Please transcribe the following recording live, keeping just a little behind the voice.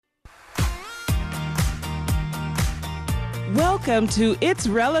Welcome to It's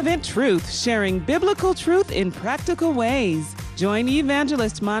Relevant Truth, sharing biblical truth in practical ways. Join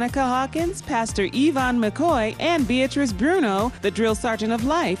evangelist Monica Hawkins, Pastor Yvonne McCoy, and Beatrice Bruno, the drill sergeant of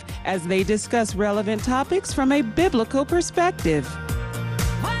life, as they discuss relevant topics from a biblical perspective.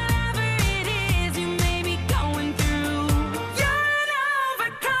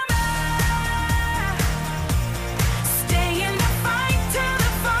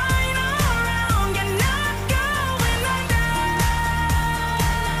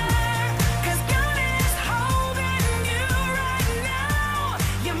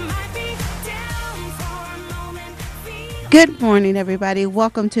 Good morning, everybody.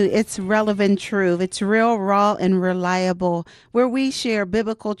 Welcome to It's Relevant Truth. It's real, raw, and reliable, where we share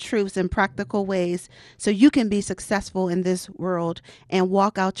biblical truths in practical ways so you can be successful in this world and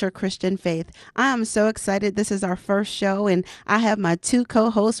walk out your Christian faith. I am so excited. This is our first show, and I have my two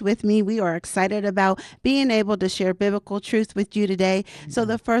co-hosts with me. We are excited about being able to share biblical truth with you today. So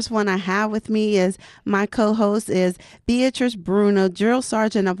the first one I have with me is my co-host is Beatrice Bruno, drill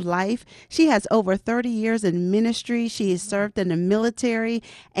sergeant of life. She has over 30 years in ministry. She is served in the military,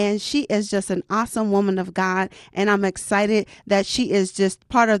 and she is just an awesome woman of God, and I'm excited that she is just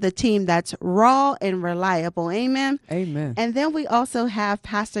part of the team that's raw and reliable. Amen. Amen. And then we also have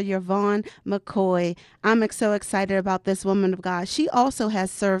Pastor Yvonne McCoy. I'm so excited about this woman of God. She also has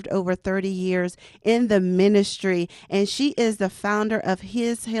served over 30 years in the ministry, and she is the founder of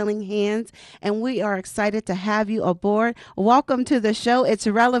His Healing Hands, and we are excited to have you aboard. Welcome to the show. It's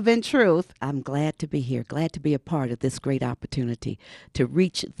Relevant Truth. I'm glad to be here, glad to be a part of this great opportunity to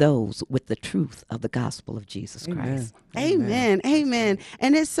reach those with the truth of the gospel of Jesus Christ. Amen. Amen.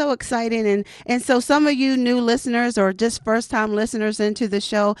 And it's so exciting. And so some of you new listeners or just first time listeners into the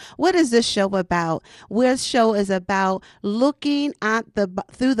show, what is this show about? This show is about looking at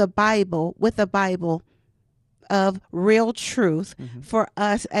through the Bible with the Bible of real truth for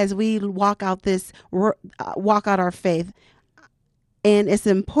us as we walk out our faith. And it's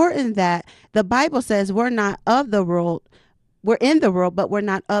important that the Bible says we're not of the world. We're in the world, but we're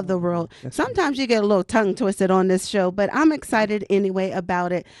not of the world. Sometimes you get a little tongue twisted on this show, but I'm excited anyway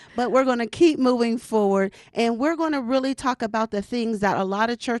about it. But we're going to keep moving forward, and we're going to really talk about the things that a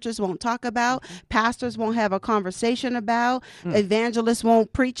lot of churches won't talk about, pastors won't have a conversation about, evangelists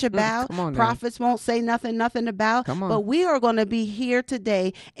won't preach about, prophets won't say nothing about. But we are going to be here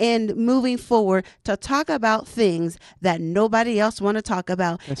today and moving forward to talk about things that nobody else want to talk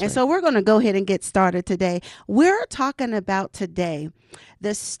about. So we're going to go ahead and get started today. We're talking about today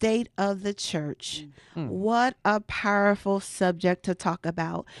the state of the church. What a powerful subject to talk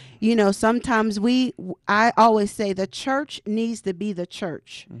about. You know, sometimes I always say the church needs to be the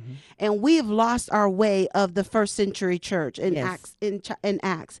church, and we've lost our way of the first century church in Acts.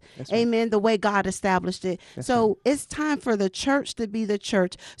 Amen. The way God established it. It's time for the church to be the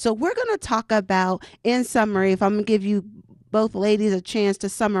church. So we're going to talk about, in summary, if I'm going to give you both ladies a chance to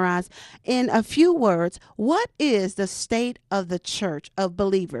summarize in a few words, what is the state of the church of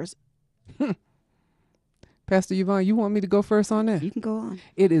believers? Pastor Yvonne, you want me to go first on that? You can go on.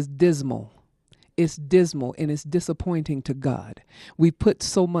 It is dismal. It's dismal, and it's disappointing to God. We put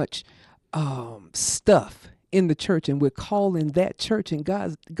so much stuff in the church, and we're calling that church, and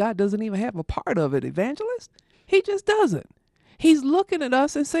God doesn't even have a part of it, evangelist. He just doesn't. He's looking at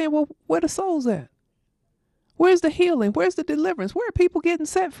us and saying, well, where the souls at? Where's the healing? Where's the deliverance? Where are people getting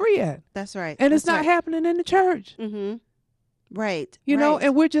set free at? That's right. And it's not happening in the church. Right. You know,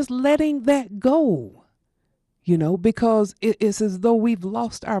 and we're just letting that go, you know, because it's as though we've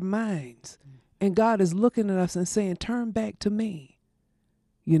lost our minds. And God is looking at us and saying, turn back to me,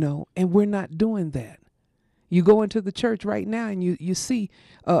 you know, and we're not doing that. You go into the church right now and you see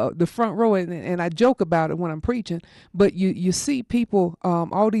the front row, and I joke about it when I'm preaching, but you see people,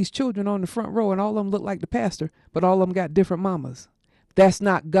 all these children on the front row, and all of them look like the pastor, but all of them got different mamas. That's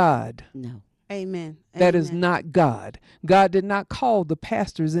not God. No. Amen. That is not God. God did not call the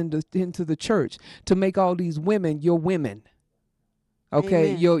pastors into the church to make all these women your women. Okay,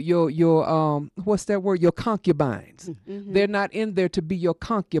 Amen. your what's that word? Your concubines. They're not in there to be your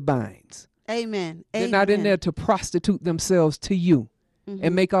concubines. Amen. They're not in there to prostitute themselves to you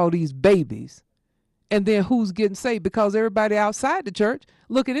and make all these babies. And then who's getting saved? Because everybody outside the church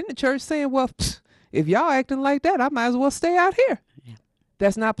looking in the church saying, well, if y'all acting like that, I might as well stay out here. Yeah.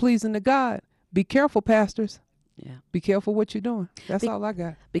 That's not pleasing to God. Be careful, pastors. Yeah. Be careful what you're doing. That's Be- all I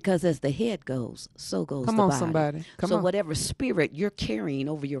got. Because as the head goes, so goes Come the on, body. somebody. Come so on. whatever spirit you're carrying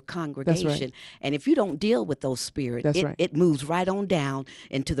over your congregation, and if you don't deal with those spirits, That's right. it moves right on down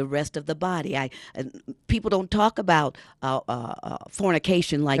into the rest of the body. People don't talk about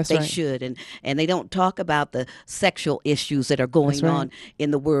fornication like That's they right. should, and they don't talk about the sexual issues that are going That's right. on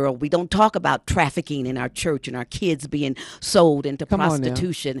in the world. We don't talk about trafficking in our church and our kids being sold into Come on now.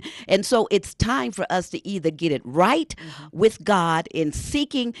 prostitution. And so it's time for us to either get it right with God in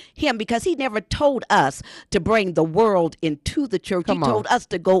seeking Him, because He never told us to bring the world into the church. Come He on. told us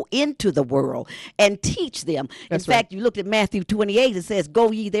to go into the world and teach them. That's in fact, you looked at Matthew 28, it says,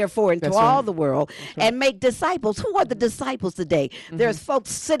 "Go ye therefore into That's all right. the world and make disciples." Who are the disciples today? There's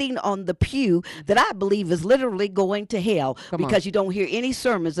folks sitting on the pew that I believe is literally going to hell Come on. because you don't hear any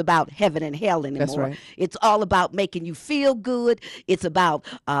sermons about heaven and hell anymore. That's right. It's all about making you feel good. It's about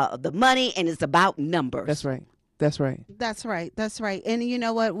the money, and it's about numbers. That's right. That's right. That's right. That's right. And you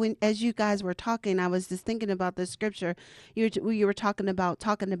know what? When as you guys were talking, I was just thinking about the scripture. You were talking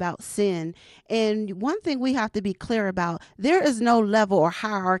about sin, and one thing we have to be clear about: there is no level or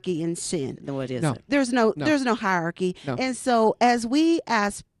hierarchy in sin. No, it isn't. No. There's no hierarchy. No. And so as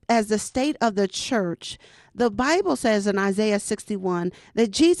the state of the church, the Bible says in Isaiah 61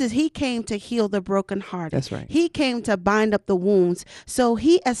 that Jesus, He came to heal the brokenhearted. That's right. He came to bind up the wounds. So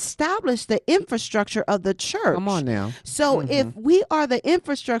He established the infrastructure of the church. Come on now. So if we are the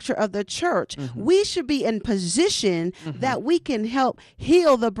infrastructure of the church, we should be in position that we can help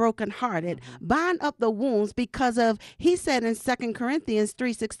heal the brokenhearted, bind up the wounds, because of, He said in 2 Corinthians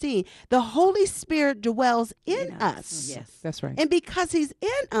 3:16, the Holy Spirit dwells in us. Yes. That's right. And because He's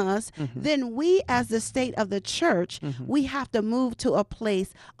in us, then we as the state of the church, we have to move to a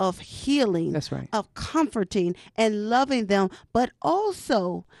place of healing, That's right. of comforting and loving them, but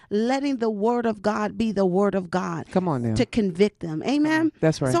also letting the word of God be the word of God Come on now. to convict them. Amen.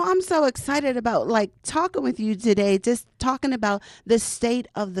 That's right. So I'm so excited about talking with you today, just talking about the state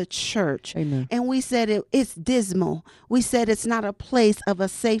of the church. Amen. And we said it's dismal. We said it's not a place of a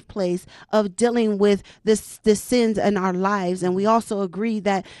safe place of dealing with the sins in our lives. And we also agree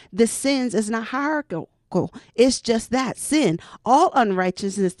that the sins is not hierarchical. It's just that sin. All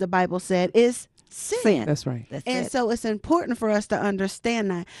unrighteousness, the Bible said, is sin. That's right. That's And it. so it's important for us to understand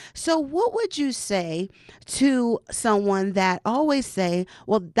that. So what would you say to someone that always say,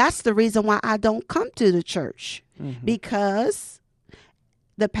 well, that's the reason why I don't come to the church, because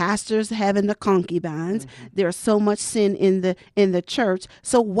the pastors having the concubines, there's so much sin in the church.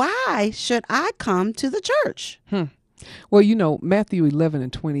 So why should I come to the church? Well, Matthew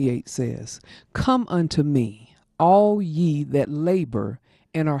 11:28 says, "Come unto me, all ye that labor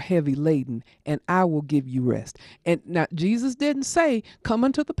and are heavy laden, and I will give you rest." And now Jesus didn't say, "Come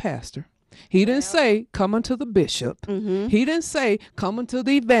unto the pastor." He didn't say, "Come unto the bishop." He didn't say, "Come unto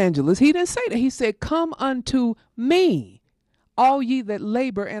the evangelist." He didn't say that. He said, "Come unto me, all ye that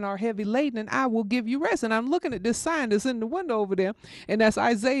labor and are heavy laden, and I will give you rest." And I'm looking at this sign that's in the window over there, and that's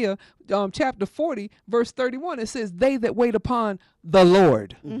Isaiah chapter 40, verse 31. It says, "They that wait upon the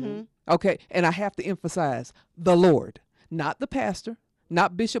Lord." Okay, and I have to emphasize the Lord, not the pastor,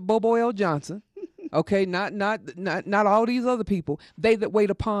 not Bishop Bobo L. Johnson. Okay, not all these other people. They that wait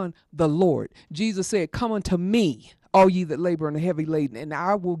upon the Lord. Jesus said, "Come unto me, all ye that labor and are heavy laden, and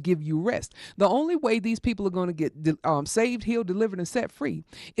I will give you rest." The only way these people are going to get saved, healed, delivered, and set free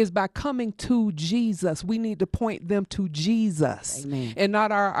is by coming to Jesus. We need to point them to Jesus. Amen. And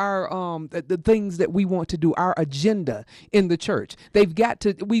not our the things that we want to do, our agenda in the church. We've got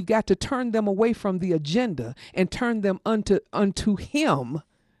to turn them away from the agenda and turn them unto Him,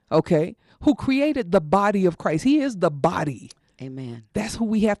 okay, who created the body of Christ. He is the body. Amen. That's who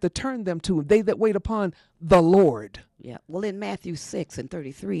we have to turn them to. They that wait upon the Lord. Yeah. Well, in Matthew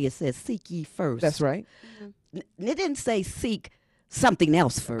 6:33, it says, "Seek ye first." That's right. It didn't say seek something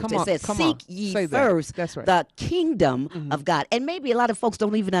else first. Come It on, says come seek on. ye Say that. first That's right. the kingdom of God. And maybe a lot of folks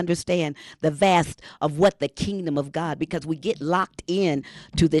don't even understand the vast of what the kingdom of God, because we get locked in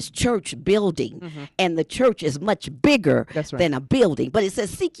to this church building, and the church is much bigger That's right. than a building. But it says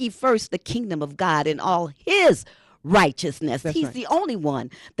seek ye first the kingdom of God and all His righteousness. That's He's right. the only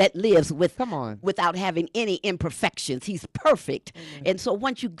one that lives Come on. without having any imperfections. He's perfect. And so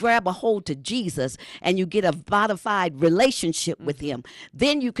once you grab a hold to Jesus and you get a bona fide relationship with Him,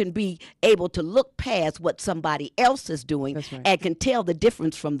 then you can be able to look past what somebody else is doing. That's right. And can tell the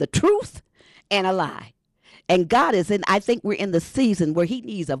difference from the truth and a lie. And God I think we're in the season where He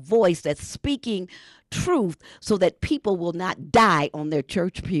needs a voice that's speaking truth so that people will not die on their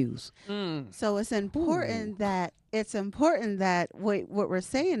church pews. So it's important that what we're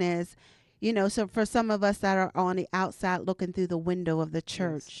saying is, You know, so for some of us that are on the outside looking through the window of the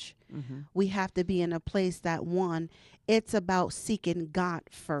church, we have to be in a place that, one, it's about seeking God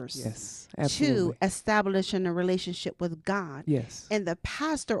first. Yes, absolutely. Two, establishing a relationship with God. Yes. And the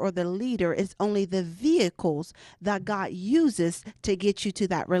pastor or the leader is only the vehicles that God uses to get you to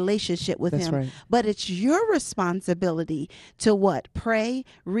that relationship with That's him. right. But it's your responsibility to what? Pray,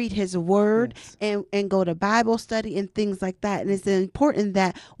 read his word, Yes. and go to Bible study and things like that. And it's important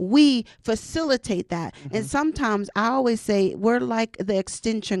that we facilitate that. And sometimes I always say we're like the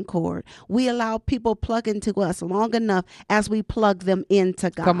extension cord. We allow people plug into us long enough as we plug them into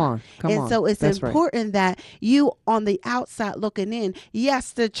God. Come on. And so it's That's right. important that you on the outside looking in,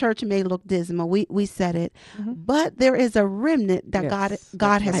 yes, the church may look dismal. We said it. But there is a remnant that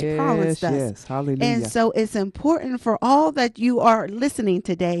God has promised us. Yes, hallelujah. And so it's important for all that you are listening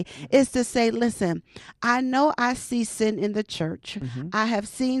today is to say, listen, I know I see sin in the church. I have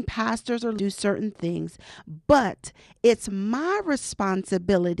seen pastors or do certain things, but it's my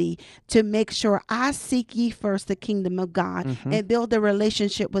responsibility to make sure I seek ye first the kingdom of God and build a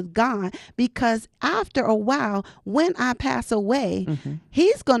relationship with God, because after a while, when I pass away,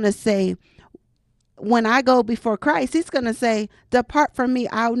 he's going to say, when I go before Christ, he's going to say, depart from me,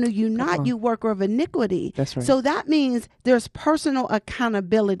 I knew you not, you worker of iniquity. That's right. So that means there's personal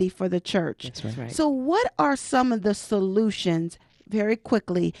accountability for the church. That's right. So what are some of the solutions, very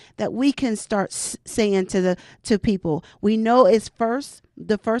quickly, that we can start saying to people? We know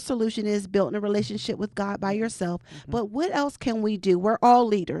the first solution is building a relationship with God by yourself. But what else can we do? We're all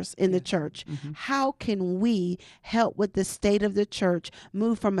leaders in the church. How can we help with the state of the church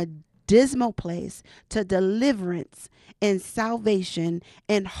move from a dismal place to deliverance and salvation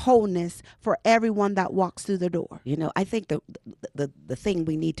and wholeness for everyone that walks through the door? You know, I think the thing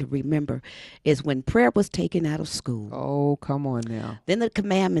we need to remember is when prayer was taken out of school. Oh, come on now. Then the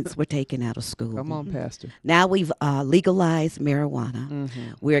commandments were taken out of school. Come on, Pastor. Now we've legalized marijuana.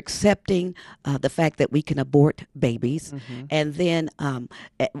 We're accepting the fact that we can abort babies. And then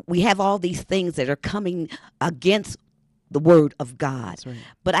we have all these things that are coming against the word of God. That's right.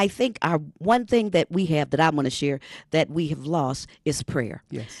 But I think our one thing that we have that I want to share that we have lost is prayer.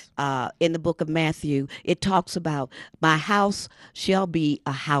 Yes. In the book of Matthew, it talks about my house shall be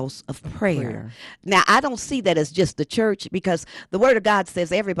a house of prayer. Now, I don't see that as just the church, because the word of God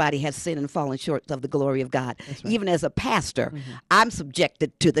says everybody has sinned and fallen short of the glory of God. That's right. Even as a pastor, I'm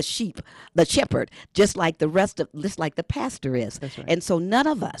subjected to the shepherd, just like the pastor is. That's right. And so none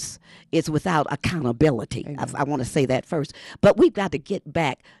of us is without accountability. Amen. I want to say that first. But we've got to get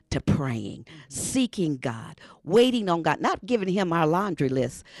back to praying, seeking God, waiting on God, not giving him our laundry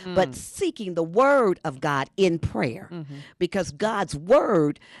list, but seeking the word of God in prayer, because God's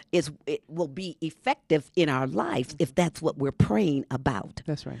word will be effective in our life if that's what we're praying about.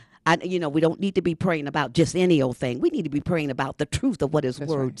 That's right. We don't need to be praying about just any old thing. We need to be praying about the truth of what his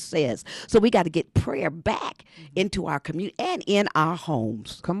word says. So we got to get prayer back into our community and in our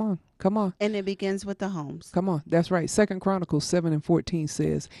homes. Come on. And it begins with the homes. Come on. That's right. 2 Chronicles 7:14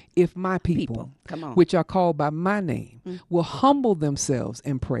 says, if my people come on, which are called by my name, will humble themselves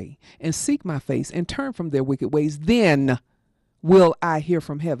and pray and seek my face and turn from their wicked ways, then will I hear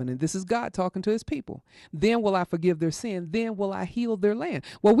from heaven. And this is God talking to his people. Then will I forgive their sin. Then will I heal their land.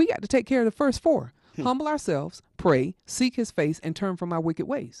 Well, we got to take care of the first four. Humble ourselves, pray, seek his face, and turn from our wicked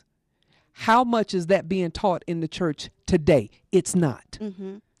ways. How much is that being taught in the church today? It's not.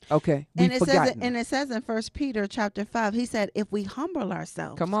 Okay. And it says in 1 Peter chapter 5, he said, if we humble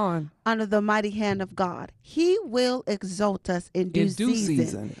ourselves, come on, under the mighty hand of God, he will exalt us in due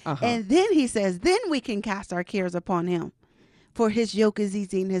season. And then he says, then we can cast our cares upon him. For his yoke is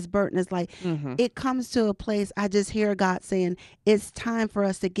easy and his burden is light. It comes to a place, I just hear God saying, it's time for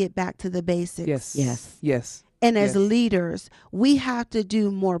us to get back to the basics. Yes. And as leaders, we have to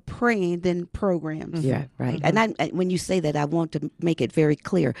do more praying than programs. Yeah, right. And when you say that, I want to make it very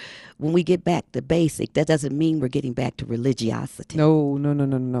clear. When we get back to basic, that doesn't mean we're getting back to religiosity. No.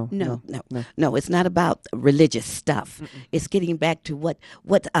 No, it's not about religious stuff. It's getting back to what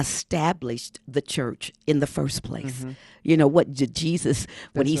established the church in the first place. You know, what Jesus,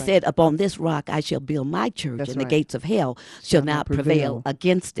 when he said, upon this rock I shall build my church, and the gates of hell shall not prevail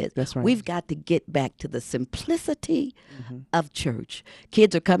against it. That's right. We've got to get back to the simplicity of church.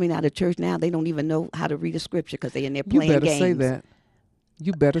 Kids are coming out of church now, they don't even know how to read a scripture because they're in there playing games. You better say that.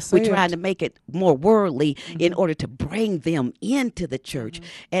 You better say We're trying it. to make it more worldly in order to bring them into the church.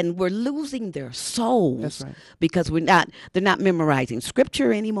 And we're losing their souls. That's right. Because they're not memorizing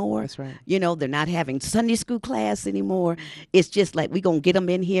scripture anymore. That's right. You know, they're not having Sunday school class anymore. It's just like, we're going to get them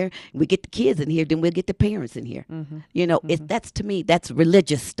in here, we get the kids in here, then we'll get the parents in here. You know, that's, to me, that's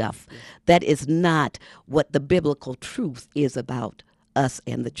religious stuff. That is not what the biblical truth is about us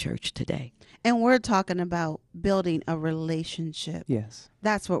and the church today. And we're talking about building a relationship. Yes.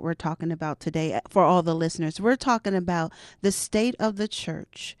 That's what we're talking about today for all the listeners. We're talking about the state of the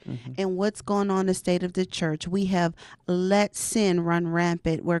church and what's going on in the state of the church. We have let sin run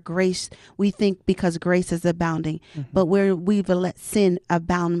rampant where grace, we think because grace is abounding, but where we've let sin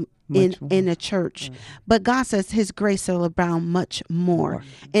abound in a church. But God says his grace will abound much more.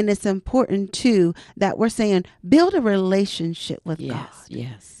 And it's important too that we're saying build a relationship with God.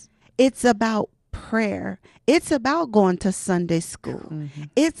 Yes. It's about prayer. It's about going to Sunday school.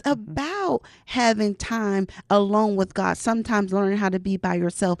 It's about having time alone with God. Sometimes learning how to be by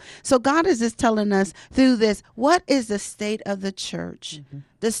yourself. So God is just telling us through this, what is the state of the church?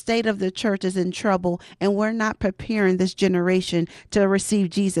 The state of the church is in trouble, and we're not preparing this generation to receive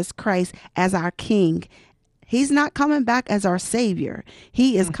Jesus Christ as our King. He's not coming back as our Savior.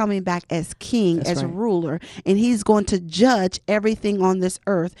 He is coming back as King, That's as right. ruler, and he's going to judge everything on this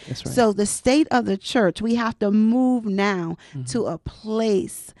earth. That's right. So the state of the church, we have to move now to a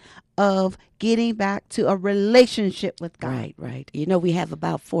place of getting back to a relationship with God. Right. You know, we have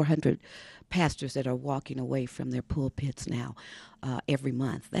about 400 pastors that are walking away from their pulpits now every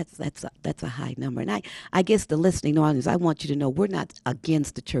month. That's a high number. And I guess the listening audience, I want you to know we're not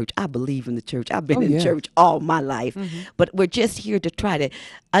against the church. I believe in the church. I've been in church all my life. But we're just here to try to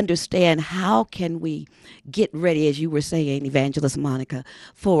understand how can we get ready, as you were saying, Evangelist Monica,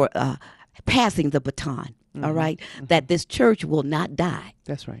 for passing the baton. All right, that this church will not die.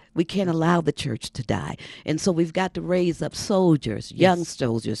 That's right. We can't allow the church to die. And so we've got to raise up soldiers, young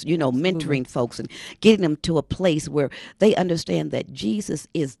soldiers, you know, mentoring folks and getting them to a place where they understand that Jesus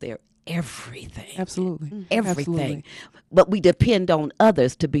is their everything. Absolutely. Everything. Absolutely. But we depend on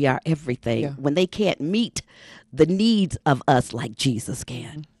others to be our everything when they can't meet the needs of us like Jesus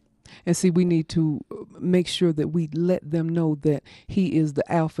can. And see, we need to make sure that we let them know that he is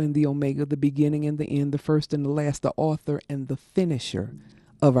the Alpha and the Omega, the beginning and the end, the first and the last, the author and the finisher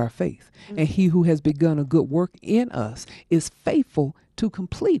of our faith. And he who has begun a good work in us is faithful to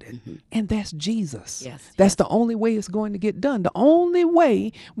complete it. And that's Jesus. That's the only way it's going to get done. The only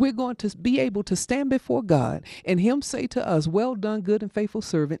way we're going to be able to stand before God and him say to us, well done, good and faithful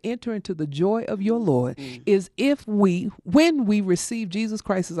servant, enter into the joy of your Lord, is when we receive Jesus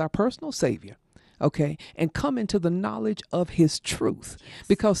Christ as our personal Savior. Okay, and come into the knowledge of his truth.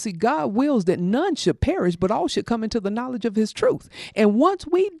 Because see, God wills that none should perish, but all should come into the knowledge of his truth. And once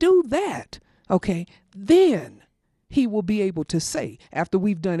we do that, okay, then he will be able to say, after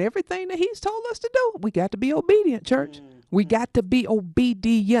we've done everything that he's told us to do, we got to be obedient, church. We got to be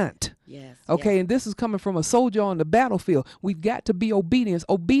obedient. Okay, and this is coming from a soldier on the battlefield. We've got to be obedience.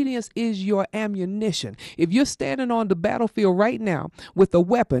 Obedience is your ammunition. If you're standing on the battlefield right now with a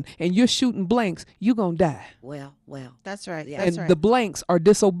weapon and you're shooting blanks, you're going to die. Well. That's right. And the blanks are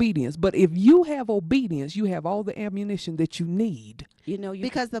disobedience. But if you have obedience, you have all the ammunition that you need. You know,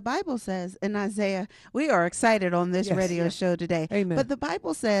 because the Bible says in Isaiah, we are excited on this radio show today. Amen. But the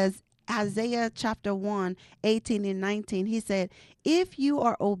Bible says, Isaiah chapter 1, 18 and 19, he said, if you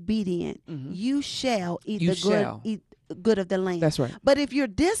are obedient, you shall eat the good of the land. That's right. But if you're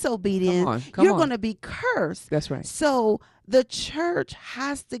disobedient, you're going to be cursed. That's right. So the church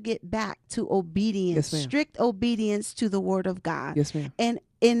has to get back to obedience, strict obedience to the word of God. Yes, ma'am.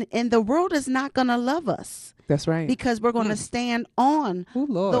 And the world is not going to love us. That's right. Because we're going to stand on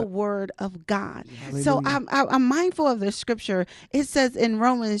the word of God. Yes. So I'm mindful of the scripture. It says in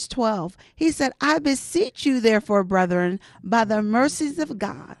Romans 12, he said, I beseech you therefore, brethren, by the mercies of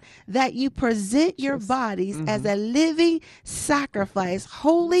God, that you present your bodies as a living sacrifice,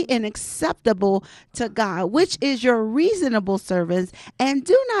 holy and acceptable to God, which is your reasonable service. And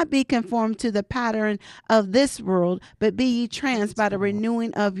do not be conformed to the pattern of this world, but be ye transformed by the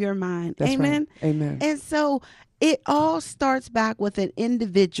renewing of your mind. That's Amen. Right. Amen. And so it all starts back with an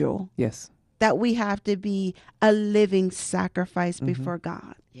individual. Yes. That we have to be a living sacrifice before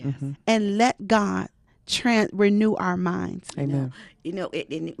God. And let God renew our minds. Amen. You know,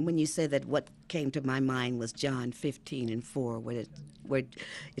 when you said that, what came to my mind was John 15:4, where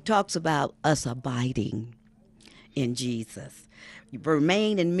it talks about us abiding in Jesus. You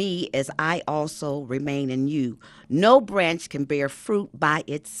remain in me as I also remain in you. No branch can bear fruit by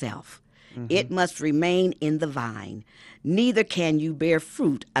itself. It must remain in the vine. Neither can you bear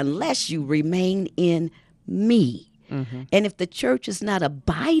fruit unless you remain in me. And if the church is not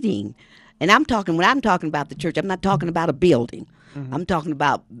abiding, and when I'm talking about the church, I'm not talking about a building. I'm talking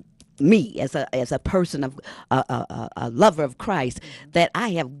about me as a person of a lover of Christ, that I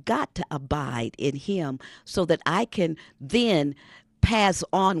have got to abide in him so that I can then pass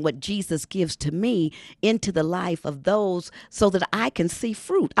on what Jesus gives to me into the life of those, so that I can see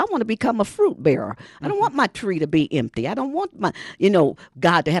fruit. I want to become a fruit bearer. I don't want my tree to be empty. I don't want my,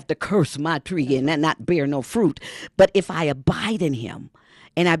 God to have to curse my tree and not bear no fruit. But if I abide in him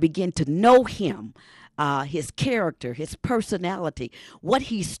and I begin to know him, his character, his personality, what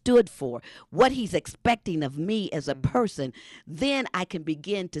he stood for, what he's expecting of me as a person, then I can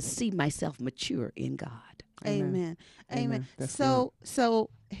begin to see myself mature in God. Amen. Amen. That's So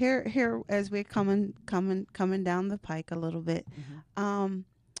here as we're coming down the pike a little bit,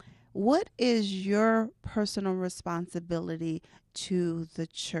 what is your personal responsibility to the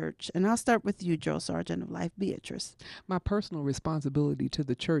church? And I'll start with you, Drill Sergeant of Life, Beatrice. My personal responsibility to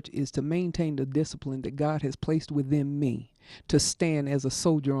the church is to maintain the discipline that God has placed within me to stand as a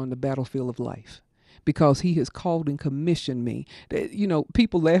soldier on the battlefield of life, because he has called and commissioned me.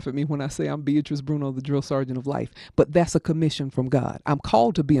 People laugh at me when I say I'm Beatrice Bruno, the Drill Sergeant of Life, but that's a commission from God. I'm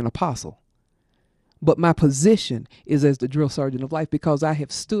called to be an apostle, but my position is as the Drill Sergeant of Life because I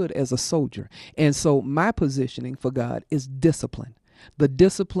have stood as a soldier. And so my positioning for God is discipline, the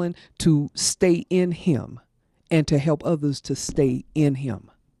discipline to stay in him and to help others to stay in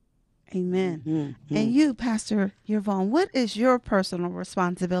him. Amen. And you, Pastor Yvonne, what is your personal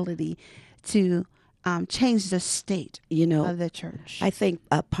responsibility to change the state of the church? I think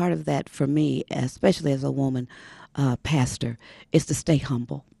part of that for me, especially as a woman pastor, is to stay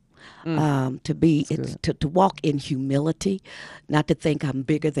humble. To walk in humility, not to think I'm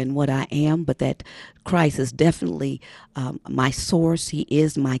bigger than what I am, but that Christ is definitely my source. He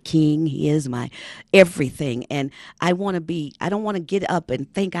is my king. He is my everything. And I don't want to get up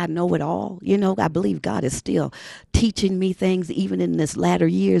and think I know it all. I believe God is still teaching me things even in this latter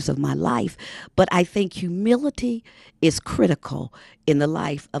years of my life. But I think humility is critical in the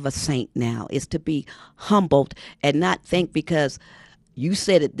life of a saint now, is to be humbled and not think because you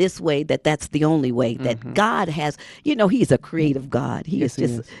said it this way that's the only way, that God has, he's a creative God. He's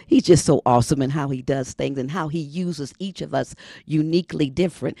just so awesome in how he does things and how he uses each of us uniquely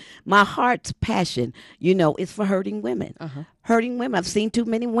different. My heart's passion, is for hurting women. Hurting women. I've seen too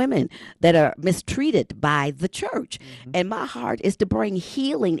many women that are mistreated by the church. And my heart is to bring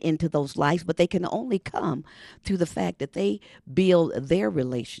healing into those lives, but they can only come through the fact that they build their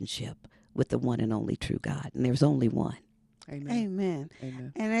relationship with the one and only true God. And there's only one. Amen.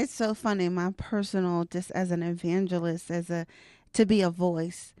 And it's so funny, my personal, just as an evangelist, to be a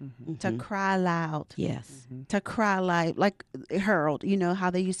voice, to cry loud. Yes. To cry loud, like Harold, how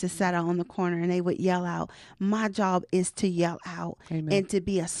they used to sit out on the corner and they would yell out. My job is to yell out and to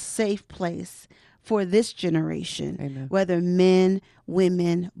be a safe place for this generation, whether men,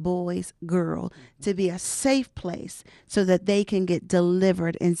 women, boys, girl, to be a safe place so that they can get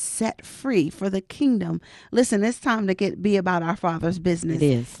delivered and set free for the kingdom. Listen, it's time to be about our Father's business. It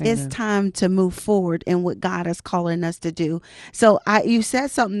is. It's time to move forward in what God is calling us to do. So you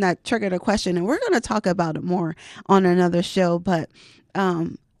said something that triggered a question, and we're going to talk about it more on another show, but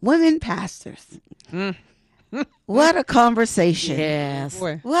women pastors. What a conversation. Yes.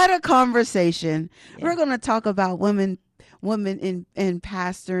 What a conversation. Yeah. We're going to talk about women in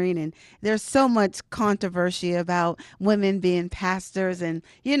pastoring, and there's so much controversy about women being pastors, and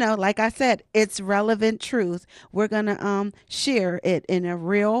like I said, it's relevant truth. We're going to share it in a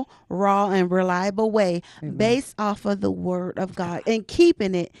real, raw, and reliable way based off of the word of God and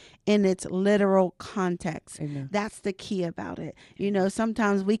keeping it in its literal context. That's the key about it.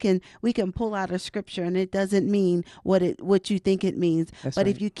 Sometimes we can pull out a scripture and it doesn't mean what you think it means. That's but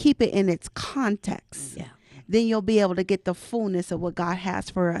right. If you keep it in its context, then you'll be able to get the fullness of what God has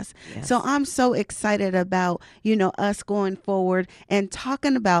for us. Yes. So I'm so excited about, us going forward and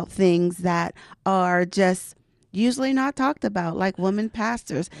talking about things that are just usually not talked about, like women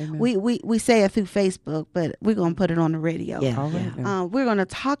pastors. We say it through Facebook, but we're going to put it on the radio. We're going to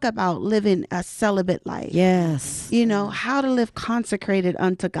talk about living a celibate life. Yes. How to live consecrated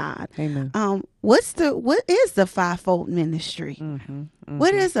unto God. Amen. What is the fivefold ministry?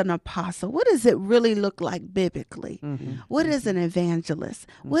 What is an apostle? What does it really look like biblically? What is an evangelist?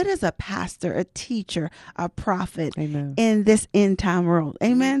 What is a pastor, a teacher, a prophet in this end time world?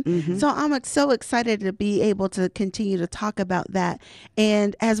 Amen. So I'm so excited to be able to continue to talk about that.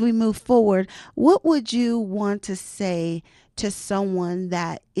 And as we move forward, what would you want to say to someone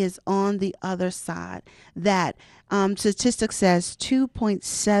that is on the other side. That statistic says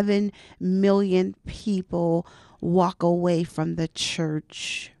 2.7 million people walk away from the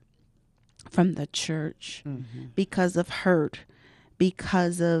church, because of hurt,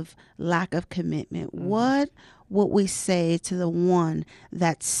 because of lack of commitment. What would we say to the one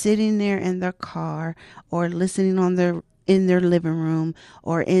that's sitting there in their car or listening in their living room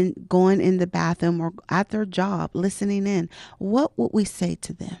or going in the bathroom or at their job, listening in? What would we say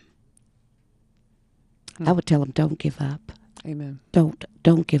to them? I would tell them, don't give up. Amen.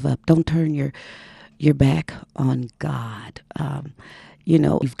 Don't give up. Don't turn your back on God.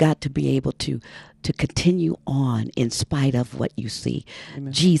 You've got to be able to continue on in spite of what you see.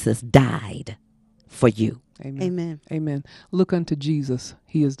 Amen. Jesus died for you. Amen. Amen. Amen. Look unto Jesus.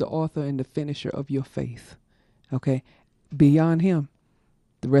 He is the author and the finisher of your faith. Okay? Beyond him,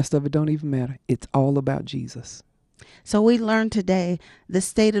 the rest of it don't even matter. It's all about Jesus. So we learned today the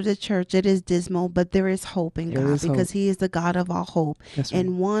state of the church. It is dismal, but there is hope in God because he is the God of all hope. That's right.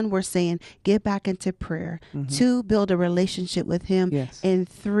 And one, we're saying, get back into prayer. Two, build a relationship with him. Yes. And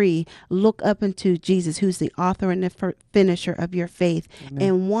three, look up into Jesus, who's the author and the finisher of your faith. Amen.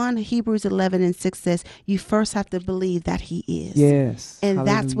 And one, Hebrews 11:6 says, you first have to believe that he is. Yes. And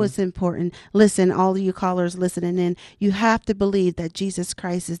Hallelujah. that's what's important. Listen, all of you callers listening in, you have to believe that Jesus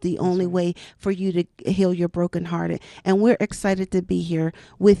Christ is the only way for you to heal your brokenhearted. And we're excited to be here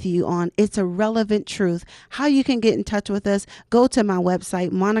with you on It's a Relevant Truth. How you can get in touch with us, go to my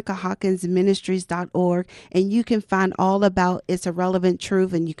website, monicahawkinsministries.org, and you can find all about It's a Relevant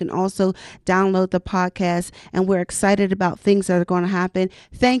Truth. And you can also download the podcast. And we're excited about things that are going to happen.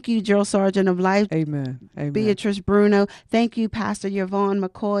 Thank you, Drill Sergeant of Life. Amen. Amen. Beatrice Bruno. Thank you, Pastor Yvonne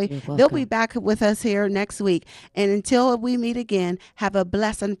McCoy. They'll be back with us here next week. And until we meet again, have a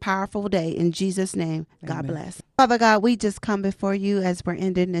blessed and powerful day. In Jesus' name, God bless. Father God, we just come before you as we're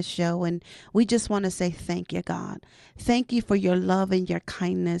ending this show, and we just want to say thank you, God. Thank you for your love and your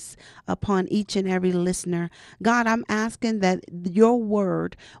kindness upon each and every listener. God, I'm asking that your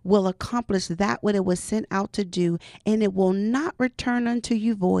word will accomplish that what it was sent out to do, and it will not return unto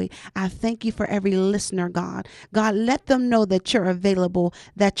you void. I thank you for every listener, God. God, let them know that you're available,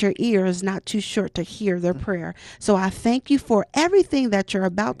 that your ear is not too short to hear their prayer. So I thank you for everything that you're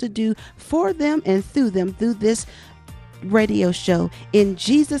about to do for them and through them through this radio show. In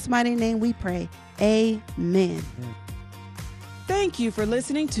Jesus' mighty name we pray. Amen. Thank you for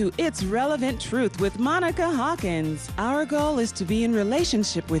listening to It's Relevant Truth with Monica Hawkins. Our goal is to be in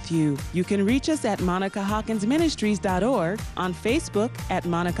relationship with you. You can reach us at monicahawkinsministries.org, on Facebook at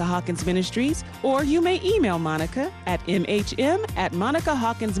Monica Hawkins Ministries, or you may email Monica at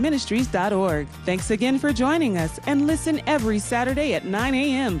mhm@monicahawkinsministries.org. Thanks again for joining us, and listen every Saturday at 9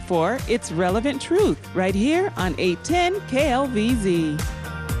 a.m. for It's Relevant Truth, right here on 810 KLVZ.